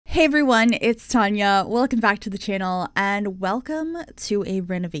Hey everyone, it's Tanya. Welcome back to the channel and welcome to a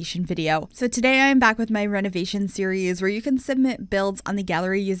renovation video. So today I'm back with my renovation series where you can submit builds on the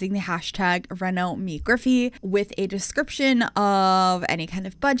gallery using the hashtag RenoMeGryphi with a description of any kind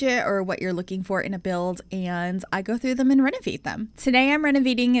of budget or what you're looking for in a build, and I go through them and renovate them. Today I'm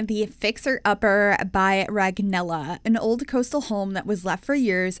renovating the Fixer Upper by Ragnella, an old coastal home that was left for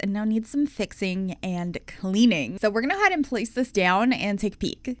years and now needs some fixing and cleaning. So we're gonna go ahead and place this down and take a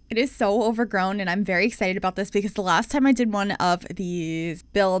peek. It is so overgrown and I'm very excited about this because the last time I did one of these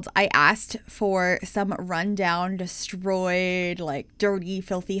builds, I asked for some rundown, destroyed, like dirty,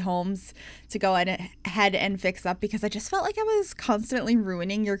 filthy homes to go ahead and fix up because I just felt like I was constantly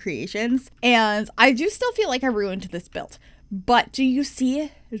ruining your creations. And I do still feel like I ruined this build. But do you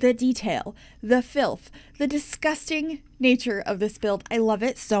see the detail, the filth, the disgusting nature of this build? I love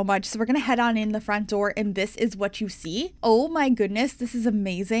it so much. So we're going to head on in the front door and this is what you see. Oh my goodness, this is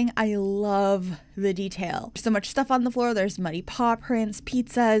amazing. I love the detail. So much stuff on the floor. There's muddy paw prints,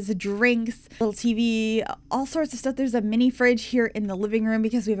 pizzas, drinks, little TV, all sorts of stuff. There's a mini fridge here in the living room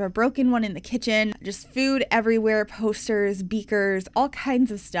because we have a broken one in the kitchen. Just food everywhere, posters, beakers, all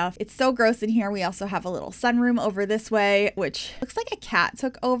kinds of stuff. It's so gross in here. We also have a little sunroom over this way, which looks like a cat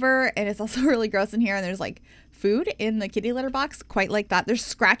took over, and it's also really gross in here. And there's like food in the kitty litter box, quite like that. There's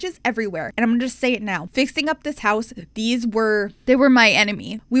scratches everywhere. And I'm gonna just say it now. Fixing up this house, they were my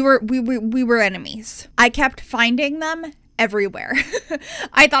enemy. We were enemies. I kept finding them everywhere.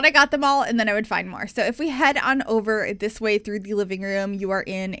 I thought I got them all and then I would find more. So if we head on over this way through the living room, you are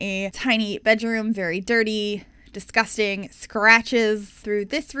in a tiny bedroom, very dirty, disgusting, scratches. Through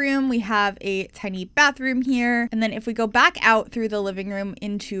this room we have a tiny bathroom here, and then if we go back out through the living room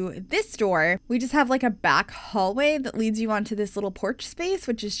into this door, we just have like a back hallway that leads you onto this little porch space,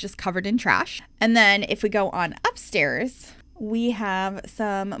 which is just covered in trash. And then if we go on upstairs, we have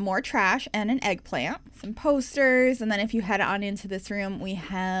some more trash and an eggplant, some posters, and then if you head on into this room, we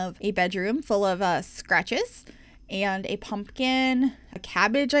have a bedroom full of scratches and a pumpkin, a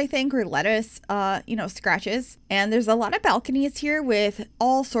cabbage, I think, or lettuce, scratches. And there's a lot of balconies here with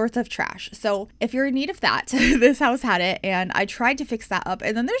all sorts of trash. So if you're in need of that, this house had it, and I tried to fix that up.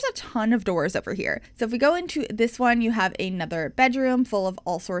 And then there's a ton of doors over here. So if we go into this one, you have another bedroom full of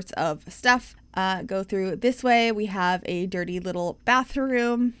all sorts of stuff. Go through this way, we have a dirty little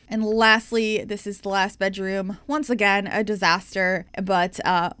bathroom, and lastly, this is the last bedroom. Once again, a disaster, but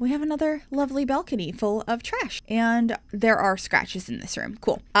we have another lovely balcony full of trash, and there are scratches in this room.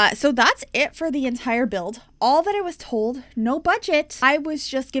 Cool. So that's it for the entire build. All that I was told, no budget. I was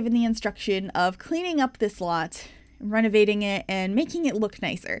just given the instruction of cleaning up this lot, renovating it, and making it look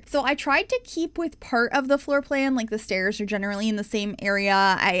nicer. So I tried to keep with part of the floor plan, like the stairs are generally in the same area.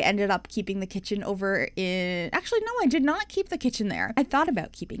 I ended up keeping the kitchen over in, actually no, I did not keep the kitchen there. I thought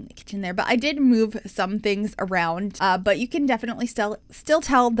about keeping the kitchen there, but I did move some things around, but you can definitely still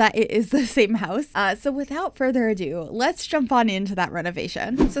tell that it is the same house. So without further ado, let's jump on into that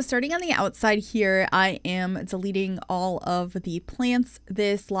renovation. So starting on the outside here, I am deleting all of the plants.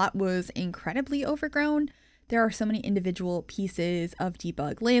 This lot was incredibly overgrown. There are so many individual pieces of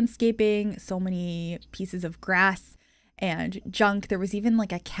debug landscaping, so many pieces of grass and junk. There was even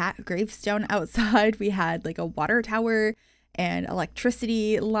like a cat gravestone outside. We had like a water tower and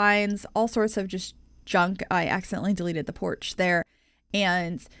electricity lines, all sorts of just junk. I accidentally deleted the porch there.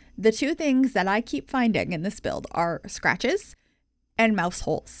 And the two things that I keep finding in this build are scratches and mouse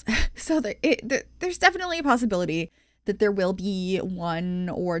holes. So there's definitely a possibility that there will be one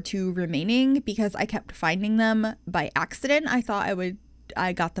or two remaining because I kept finding them by accident. I thought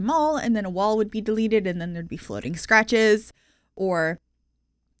I got them all, and then a wall would be deleted and then there'd be floating scratches or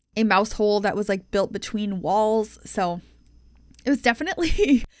a mouse hole that was like built between walls. So it was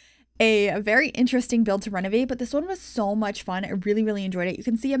definitely a very interesting build to renovate, but this one was so much fun. I really, really enjoyed it. You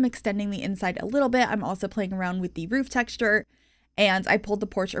can see I'm extending the inside a little bit. I'm also playing around with the roof texture. And I pulled the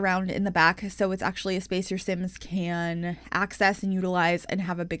porch around in the back, so it's actually a space your Sims can access and utilize and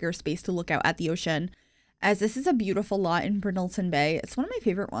have a bigger space to look out at the ocean. As this is a beautiful lot in Bedlington Bay. It's one of my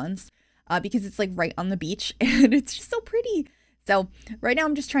favorite ones because it's like right on the beach and it's just so pretty. So right now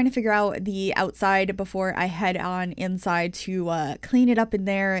I'm just trying to figure out the outside before I head on inside to clean it up in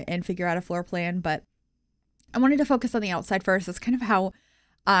there and figure out a floor plan. But I wanted to focus on the outside first. That's kind of how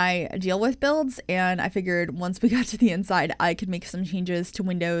I deal with builds, and I figured once we got to the inside I could make some changes to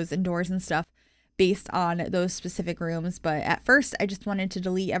windows and doors and stuff based on those specific rooms. But at first I just wanted to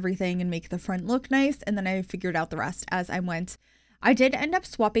delete everything and make the front look nice, and then I figured out the rest as I went. I did end up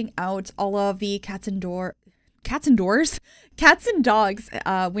swapping out all of the cats and dogs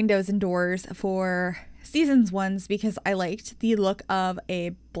windows and doors for Seasons ones because I liked the look of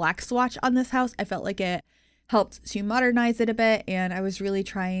a black swatch on this house. I felt like it helped to modernize it a bit, and I was really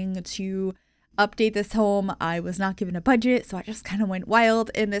trying to update this home. I was not given a budget, so I just kind of went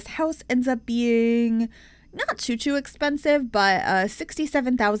wild, and this house ends up being not too expensive, but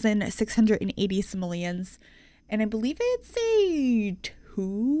 67,680 simoleons, and I believe it's a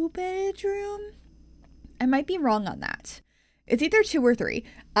 2-bedroom. I might be wrong on that. It's either 2 or 3.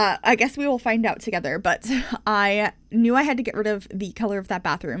 I guess we will find out together, but I knew I had to get rid of the color of that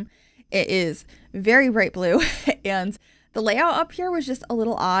bathroom. It is very bright blue, and the layout up here was just a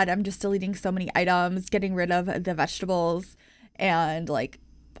little odd. I'm just deleting so many items, getting rid of the vegetables, and like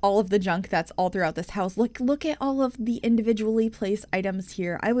all of the junk that's all throughout this house. Look at all of the individually placed items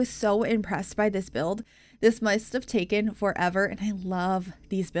here. I was so impressed by this build. This must have taken forever, and I love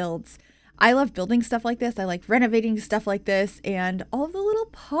these builds. I love building stuff like this. I like renovating stuff like this, and all the little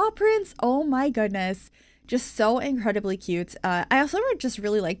paw prints. Oh my goodness. Just so incredibly cute. I also just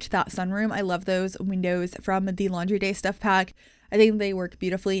really liked that sunroom. I love those windows from the Laundry Day stuff pack. I think they work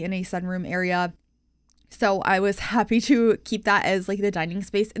beautifully in a sunroom area. So I was happy to keep that as like the dining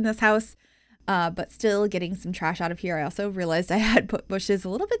space in this house, but still getting some trash out of here. I also realized I had put bushes a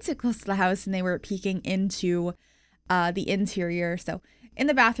little bit too close to the house, and they were peeking into the interior. So in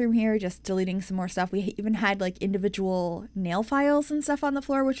the bathroom here, just deleting some more stuff. We even had like individual nail files and stuff on the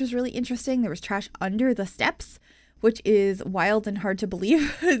floor, which was really interesting. There was trash under the steps, which is wild and hard to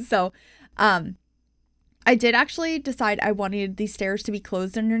believe. So I did actually decide I wanted these stairs to be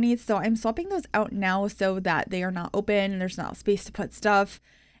closed underneath. So I'm swapping those out now so that they are not open and there's not space to put stuff.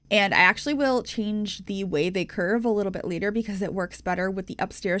 And I actually will change the way they curve a little bit later because it works better with the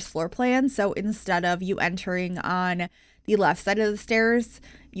upstairs floor plan. So instead of you entering on the left side of the stairs,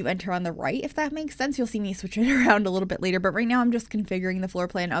 you enter on the right, if that makes sense. You'll see me switch it around a little bit later, but right now I'm just configuring the floor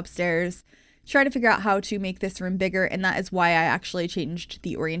plan upstairs, try to figure out how to make this room bigger, and that is why I actually changed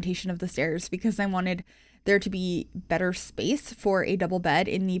the orientation of the stairs, because I wanted there to be better space for a double bed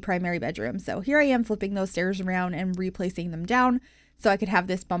in the primary bedroom. So here I am flipping those stairs around and replacing them down so I could have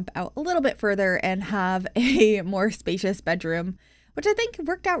this bump out a little bit further and have a more spacious bedroom, which I think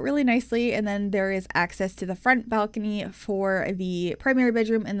worked out really nicely. And then there is access to the front balcony for the primary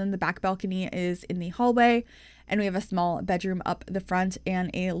bedroom, and then the back balcony is in the hallway. And we have a small bedroom up the front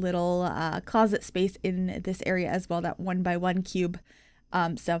and a little closet space in this area as well, that 1x1 cube.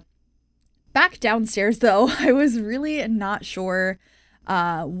 So back downstairs though, I was really not sure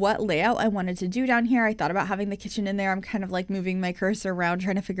what layout I wanted to do down here. I thought about having the kitchen in there. I'm kind of like moving my cursor around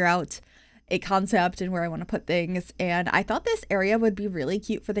trying to figure out a concept and where I want to put things, and I thought this area would be really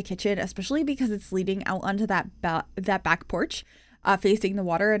cute for the kitchen, especially because it's leading out onto that back porch facing the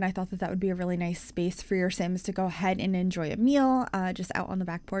water, and I thought that would be a really nice space for your Sims to go ahead and enjoy a meal just out on the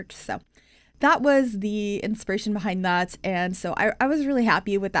back porch. So that was the inspiration behind that, and so I was really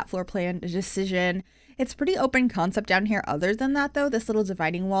happy with that floor plan decision. It's pretty open concept down here. Other than that though, this little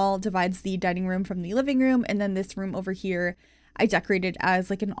dividing wall divides the dining room from the living room, and then this room over here I decorated as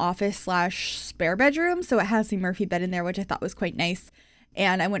like an office slash spare bedroom. So it has the Murphy bed in there, which I thought was quite nice.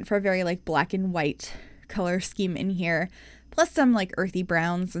 And I went for a very like black and white color scheme in here, plus some like earthy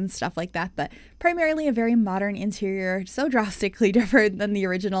browns and stuff like that. But primarily a very modern interior, so drastically different than the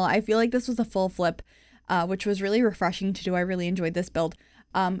original. I feel like this was a full flip, which was really refreshing to do. I really enjoyed this build.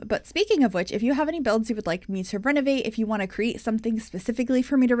 But speaking of which, if you have any builds you would like me to renovate, if you want to create something specifically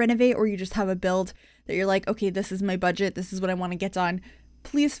for me to renovate, or you just have a build that you're like, okay, this is my budget, this is what I want to get done,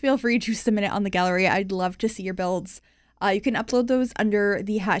 please feel free to submit it on the gallery. I'd love to see your builds. You can upload those under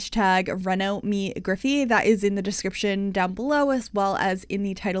the hashtag RenoMeGryphi. That is in the description down below, as well as in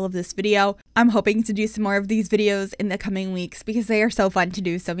the title of this video. I'm hoping to do some more of these videos in the coming weeks because they are so fun to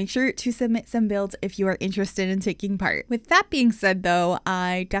do. So make sure to submit some builds if you are interested in taking part. With that being said though,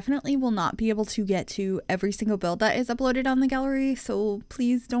 I definitely will not be able to get to every single build that is uploaded on the gallery. So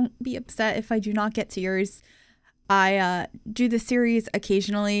please don't be upset if I do not get to yours. I do the series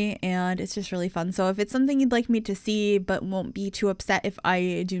occasionally and it's just really fun. So if it's something you'd like me to see but won't be too upset if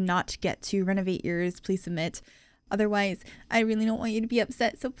I do not get to renovate yours, please submit. Otherwise, I really don't want you to be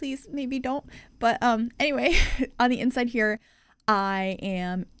upset, so please maybe don't. But anyway, on the inside here, I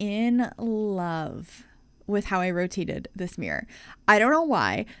am in love with how I rotated this mirror. I don't know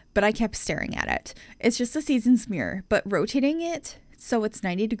why, but I kept staring at it. It's just a Seasons mirror, but rotating it so it's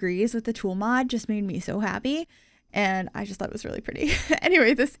 90 degrees with the tool mod just made me so happy. And I just thought it was really pretty.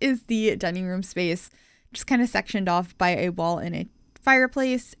 Anyway, this is the dining room space, just kind of sectioned off by a wall and a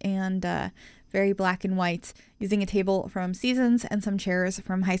fireplace, and very black and white, using a table from Seasons and some chairs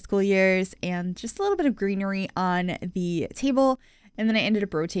from high school years, and just a little bit of greenery on the table. And then I ended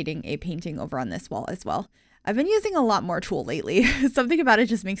up rotating a painting over on this wall as well. I've been using a lot more tulle lately. Something about it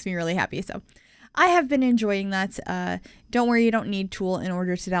just makes me really happy. So I have been enjoying that. Don't worry, you don't need tulle in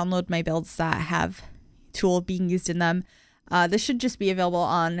order to download my builds that have tulle being used in them. This should just be available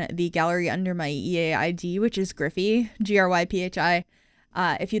on the gallery under my EA ID, which is Gryphi, Gryphi.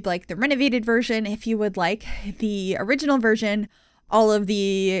 If you'd like the renovated version, if you would like the original version, all of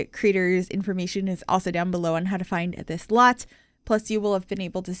the creators' information is also down below on how to find this lot. Plus, you will have been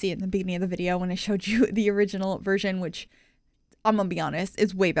able to see it in the beginning of the video when I showed you the original version, which, I'm gonna be honest,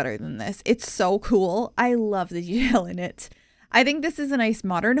 is way better than this. It's so cool. I love the detail in it. I think this is a nice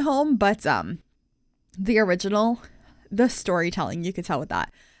modern home, but the original, the storytelling, you could tell with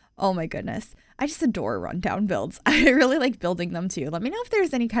that. Oh my goodness. I just adore rundown builds. I really like building them too. Let me know if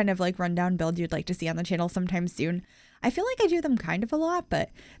there's any kind of like rundown build you'd like to see on the channel sometime soon. I feel like I do them kind of a lot, but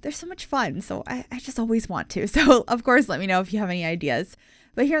they're so much fun. So I just always want to. So of course, let me know if you have any ideas.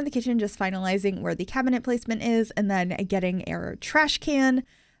 But here in the kitchen, just finalizing where the cabinet placement is and then getting our trash can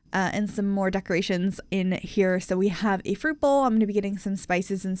and some more decorations in here. So we have a fruit bowl. I'm going to be getting some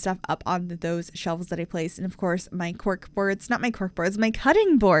spices and stuff up on those shelves that I placed. And of course, my cork boards, not my cork boards, my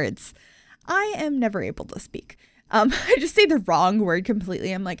cutting boards. I am never able to speak. I just say the wrong word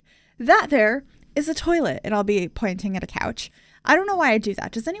completely. I'm like, that there is a toilet, and I'll be pointing at a couch. I don't know why I do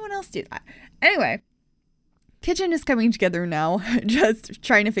that. Does anyone else do that? Anyway, kitchen is coming together now. Just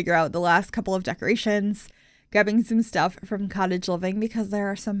trying to figure out the last couple of decorations, grabbing some stuff from Cottage Living because there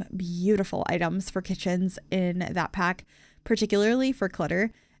are some beautiful items for kitchens in that pack, particularly for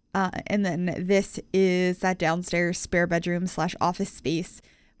clutter. And then this is that downstairs spare bedroom / office space,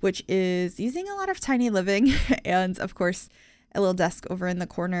 which is using a lot of tiny living and of course a little desk over in the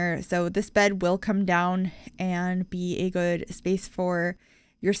corner. So this bed will come down and be a good space for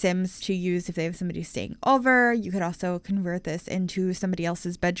your Sims to use if they have somebody staying over. You could also convert this into somebody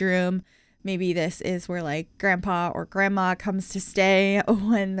else's bedroom. Maybe this is where like grandpa or grandma comes to stay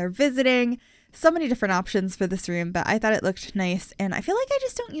when they're visiting. So many different options for this room, but I thought it looked nice. And I feel like I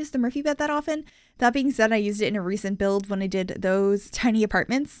just don't use the Murphy bed that often. That being said, I used it in a recent build when I did those tiny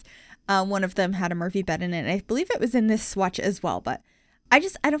apartments. One of them had a Murphy bed in it, and I believe it was in this swatch as well, but I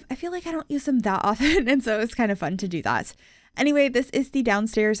feel like I don't use them that often, and so it's kind of fun to do that. Anyway, this is the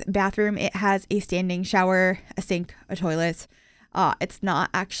downstairs bathroom. It has a standing shower, a sink, a toilet. It's not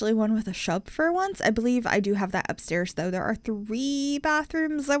actually one with a shub for once. I believe I do have that upstairs though. There are 3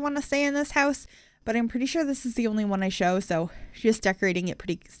 bathrooms I want to say in this house, but I'm pretty sure this is the only one I show, so just decorating it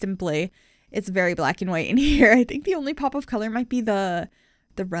pretty simply. It's very black and white in here. I think the only pop of color might be the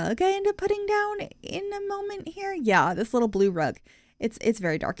rug I end up putting down in a moment here. Yeah, this little blue rug. It's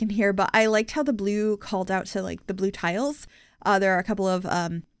very dark in here, but I liked how the blue called out to like the blue tiles. There are a couple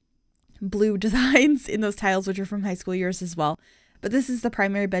of blue designs in those tiles, which are from high school years as well. But this is the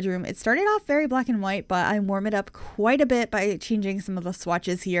primary bedroom. It started off very black and white, but I warm it up quite a bit by changing some of the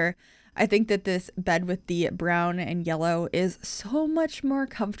swatches here. I think that this bed with the brown and yellow is so much more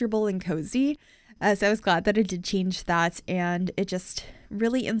comfortable and cozy. So I was glad that I did change that, and it just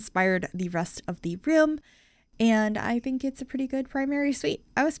really inspired the rest of the room. And I think it's a pretty good primary suite.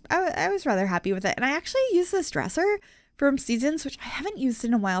 I was rather happy with it. And I actually used this dresser from Seasons, which I haven't used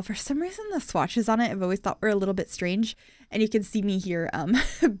in a while. For some reason, the swatches on it I've always thought were a little bit strange. And you can see me here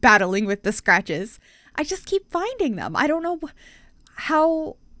battling with the scratches. I just keep finding them. I don't know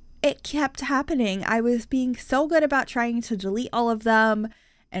how it kept happening. I was being so good about trying to delete all of them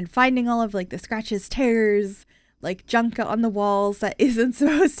and finding all of like the scratches, tears, like junk on the walls that isn't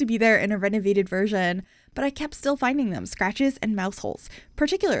supposed to be there in a renovated version. But I kept still finding them, scratches and mouse holes,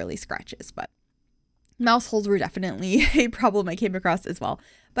 particularly scratches, but mouse holes were definitely a problem I came across as well.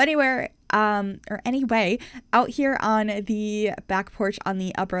 But anyway, out here on the back porch on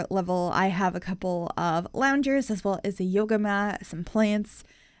the upper level, I have a couple of loungers as well as a yoga mat, some plants,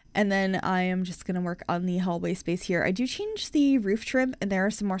 and then I am just going to work on the hallway space here. I do change the roof trim, and there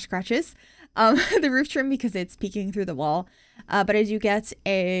are some more scratches. The roof trim because it's peeking through the wall. But I do get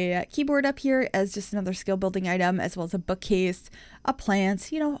a keyboard up here as just another skill building item, as well as a bookcase, a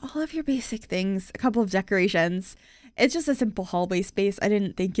plant, you know, all of your basic things, a couple of decorations. It's just a simple hallway space. I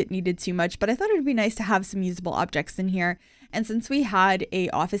didn't think it needed too much, but I thought it would be nice to have some usable objects in here. And since we had a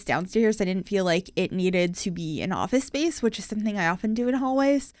office downstairs, I didn't feel like it needed to be an office space, which is something I often do in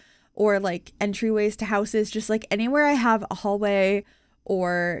hallways or like entryways to houses. Just like anywhere I have a hallway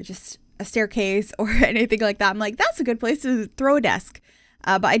or just a staircase or anything like that, I'm like, that's a good place to throw a desk.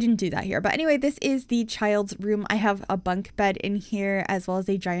 But I didn't do that here. But anyway, this is the child's room. I have a bunk bed in here as well as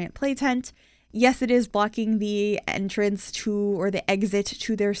a giant play tent. Yes, it is blocking the entrance to or the exit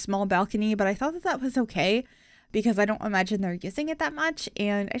to their small balcony, but I thought that that was okay because I don't imagine they're using it that much.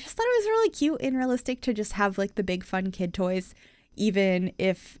 And I just thought it was really cute and realistic to just have like the big fun kid toys, even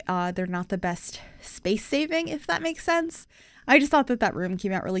if they're not the best space saving, if that makes sense. I just thought that room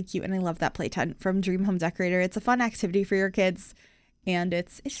came out really cute, and I love that play tent from Dream Home Decorator. It's a fun activity for your kids, and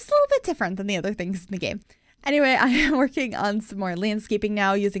it's just a little bit different than the other things in the game. Anyway, I am working on some more landscaping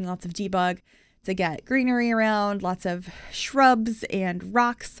now, using lots of debug to get greenery around, lots of shrubs and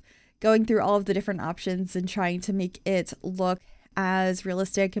rocks, going through all of the different options and trying to make it look as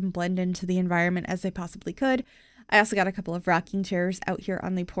realistic and blend into the environment as I possibly could. I also got a couple of rocking chairs out here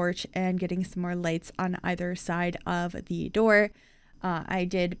on the porch and getting some more lights on either side of the door. I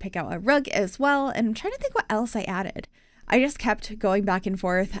did pick out a rug as well, and I'm trying to think what else I added. I just kept going back and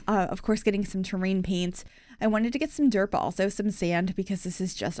forth, of course getting some terrain paint. I wanted to get some dirt, but also some sand, because this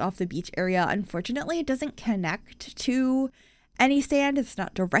is just off the beach area. Unfortunately, it doesn't connect to any sand. It's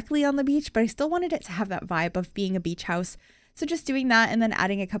not directly on the beach, but I still wanted it to have that vibe of being a beach house. So just doing that, and then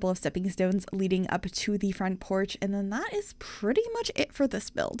adding a couple of stepping stones leading up to the front porch. And then that is pretty much it for this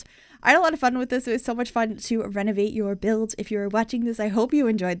build. I had a lot of fun with this. It was so much fun to renovate your build. If you're watching this, I hope you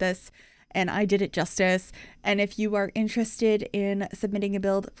enjoyed this, and I did it justice. And if you are interested in submitting a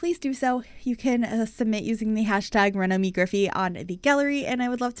build, please do so. You can submit using the hashtag RenoMeGryphi on the gallery, and I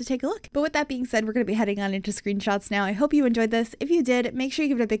would love to take a look. But with that being said, we're going to be heading on into screenshots now. I hope you enjoyed this. If you did, make sure you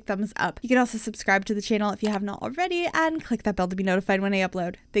give it a big thumbs up. You can also subscribe to the channel if you have not already, and click that bell to be notified when I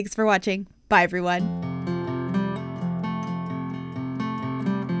upload. Thanks for watching. Bye, everyone.